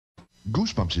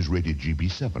Goosebumps is rated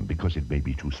GB-7 because it may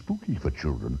be too spooky for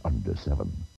children under 7.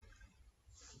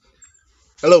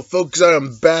 Hello folks, I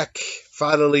am back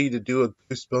finally to do a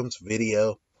Goosebumps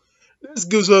video. This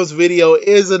Goosebumps video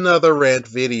is another rant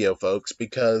video, folks,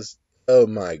 because, oh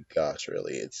my gosh,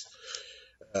 really, it's,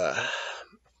 uh,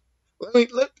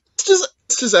 let's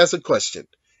just ask a question.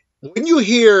 When you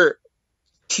hear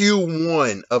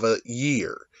Q1 of a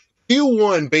year,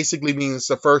 Q1 basically means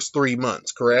the first 3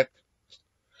 months, correct?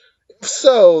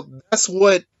 So, that's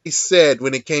what they said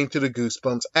when it came to the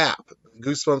Goosebumps app.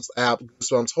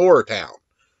 Goosebumps Horror Town.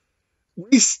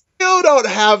 We still don't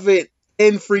have it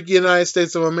in freaking United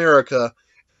States of America,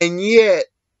 and yet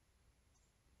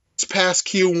it's past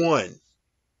Q1.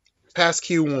 Past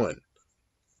Q1.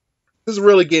 This is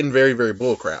really getting very, very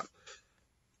bullcrap.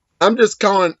 I'm just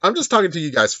talking to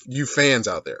you guys, you fans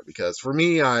out there, because for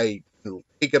me, I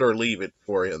take it or leave it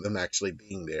for them actually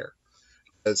being there.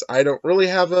 Because I don't really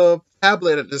have a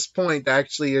tablet at this point that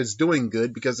actually is doing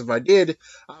good, because if I did,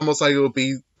 I most likely would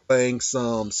be playing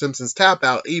some Simpsons Tap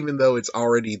Out, even though it's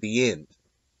already the end.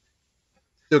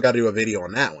 Still got to do a video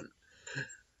on that one.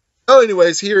 Oh,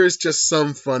 anyways, here's just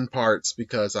some fun parts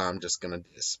because I'm just gonna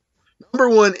diss. Number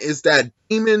one is that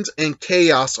demons and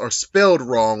chaos are spelled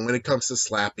wrong when it comes to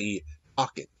Slappy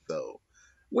talking. So,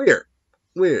 weird.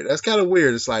 Weird. That's kind of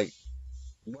weird. It's like,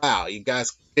 wow, you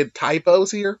guys get typos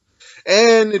here?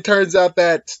 And it turns out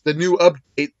that the new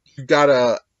update, you got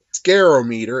a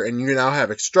scarometer, and you now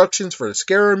have instructions for the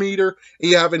scarometer,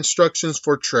 and you have instructions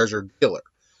for treasure dealer.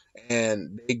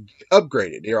 And they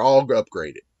upgraded. They're all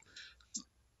upgraded.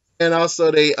 And also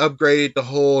they upgraded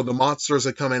the monsters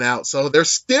are coming out. So they're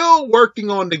still working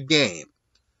on the game.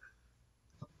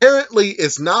 Apparently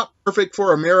it's not perfect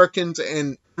for Americans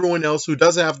and everyone else who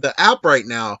doesn't have the app right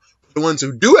now. The ones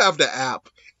who do have the app,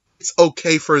 it's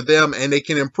okay for them and they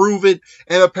can improve it.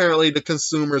 And apparently the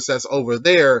consumers that's over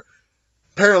there,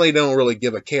 apparently don't really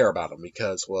give a care about them.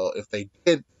 Because, well, if they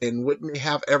did, then wouldn't they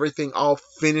have everything all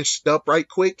finished up right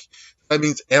quick? That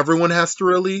means everyone has to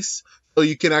release. So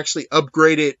you can actually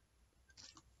upgrade it.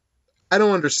 I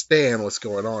don't understand what's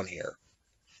going on here.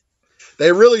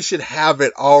 They really should have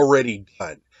it already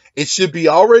done. It should be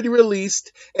already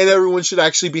released, and everyone should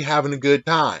actually be having a good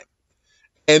time.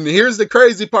 And here's the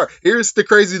crazy part. Here's the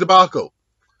crazy debacle.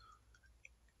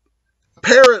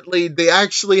 Apparently, they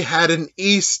actually had an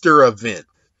Easter event.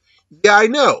 Yeah, I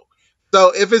know.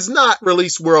 So if it's not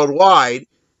released worldwide,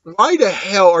 why the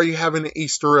hell are you having an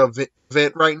Easter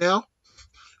event right now?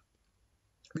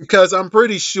 Because I'm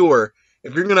pretty sure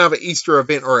if you're going to have an Easter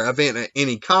event or an event of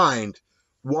any kind,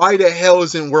 why the hell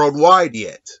isn't worldwide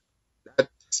yet?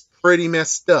 That's pretty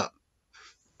messed up.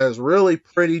 That's really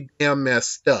pretty damn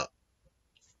messed up.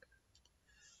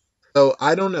 So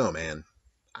I don't know, man.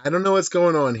 I don't know what's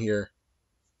going on here.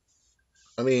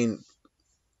 I mean,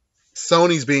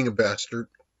 Sony's being a bastard.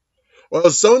 Well,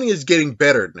 Sony is getting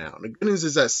better now. The good news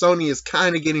is that Sony is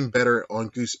kind of getting better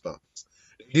on Goosebumps.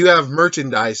 You have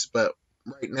merchandise, but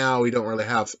right now we don't really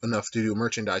have enough to do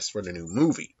merchandise for the new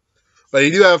movie. But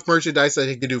you do have merchandise that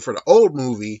you can do for the old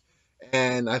movie,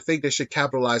 and I think they should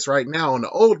capitalize right now on the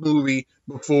old movie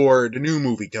before the new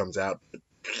movie comes out.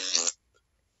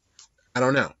 I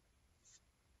don't know.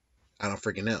 I don't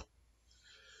freaking know.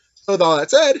 So with all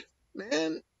that said,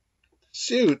 man,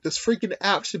 shoot, this freaking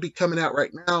app should be coming out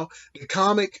right now. The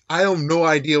comic, I have no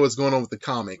idea what's going on with the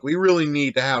comic. We really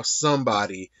need to have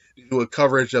somebody to do a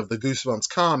coverage of the Goosebumps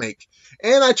comic.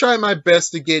 And I tried my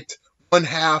best to get one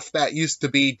half that used to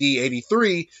be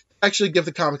D83 to actually give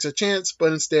the comics a chance,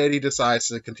 but instead he decides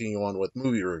to continue on with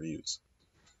movie reviews.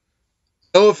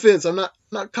 No offense, I'm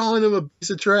not calling him a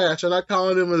piece of trash. I'm not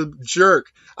calling him a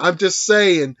jerk. I'm just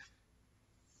saying,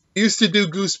 used to do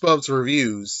Goosebumps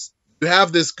reviews. You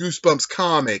have this Goosebumps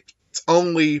comic. It's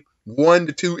only 1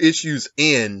 to 2 issues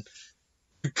in.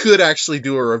 You could actually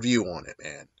do a review on it,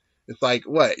 man. It's like,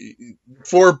 what?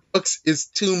 $4 is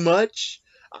too much?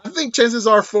 I think chances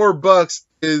are $4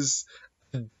 is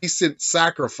a decent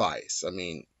sacrifice. I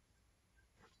mean,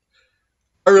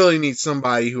 I really need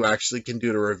somebody who actually can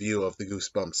do the review of the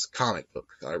Goosebumps comic book.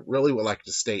 I really would like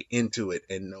to stay into it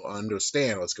and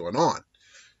understand what's going on.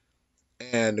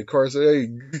 And of course,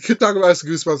 you could talk about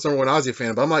Goosebumps number 1 Ozzy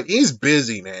fan, but I'm like, he's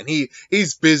busy, man.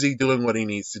 He's busy doing what he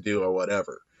needs to do or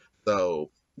whatever. So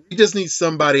we just need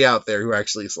somebody out there who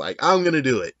actually is like, I'm gonna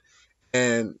do it.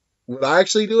 And would I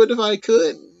actually do it if I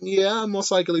could? Yeah, I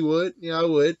most likely would. Yeah, I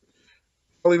would.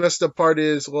 The only messed up part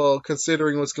is, well,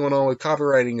 considering what's going on with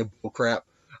copywriting and bullcrap,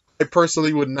 I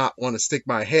personally would not want to stick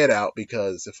my head out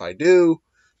because if I do,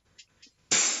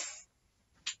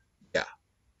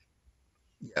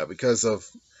 yeah, because of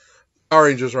Power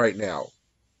Rangers right now.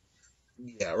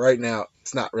 yeah, right now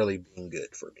it's not really being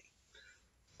good for me.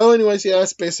 Well, anyways, yeah,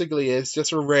 that's basically it. It's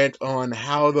just a rant on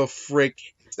how the frick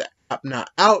is the app not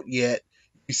out yet.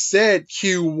 You said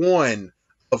Q1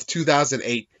 of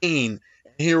 2018, and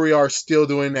here we are still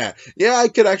doing that. Yeah, I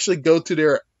could actually go to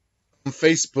their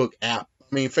Facebook app.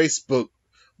 I mean, Facebook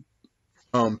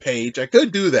page. I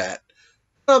could do that.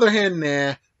 On the other hand,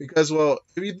 nah, because well,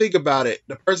 if you think about it,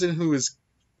 the person who is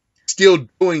still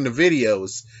doing the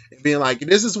videos and being like,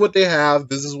 this is what they have,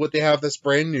 this is what they have that's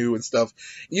brand new and stuff,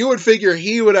 you would figure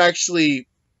he would actually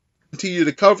continue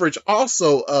the coverage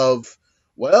also of,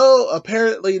 well,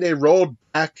 apparently they rolled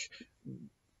back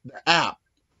the app.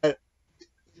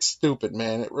 It's stupid,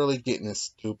 man. It really getting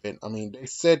stupid. I mean, they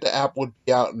said the app would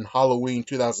be out in Halloween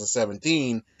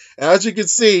 2017. And as you can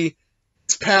see,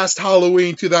 it's past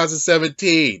Halloween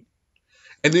 2017.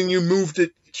 And then you moved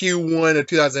it to Q1 of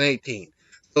 2018.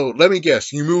 So let me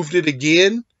guess, you moved it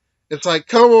again? It's like,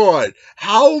 come on.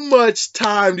 How much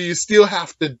time do you still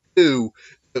have to do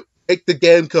to make the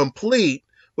game complete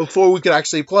before we could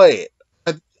actually play it?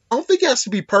 I don't think it has to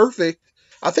be perfect.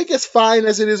 I think it's fine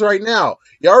as it is right now.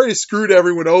 You already screwed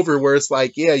everyone over where it's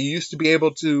like, yeah, you used to be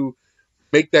able to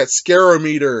make that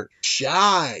scarometer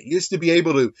shy. You used to be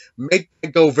able to make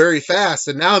it go very fast.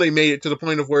 And now they made it to the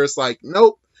point of where it's like,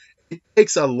 nope, it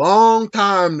takes a long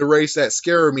time to race that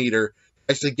scarometer to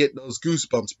actually get those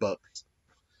goosebumps bucks.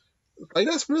 Like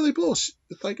that's really bullshit.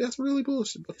 It's like that's really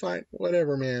bullshit. But fine,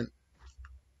 whatever, man.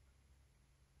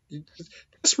 You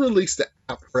just release the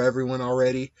app for everyone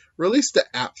already. Release the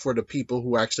app for the people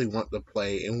who actually want to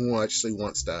play and who actually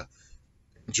wants to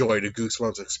enjoy the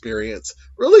Goosebumps experience.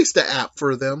 Release the app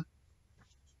for them.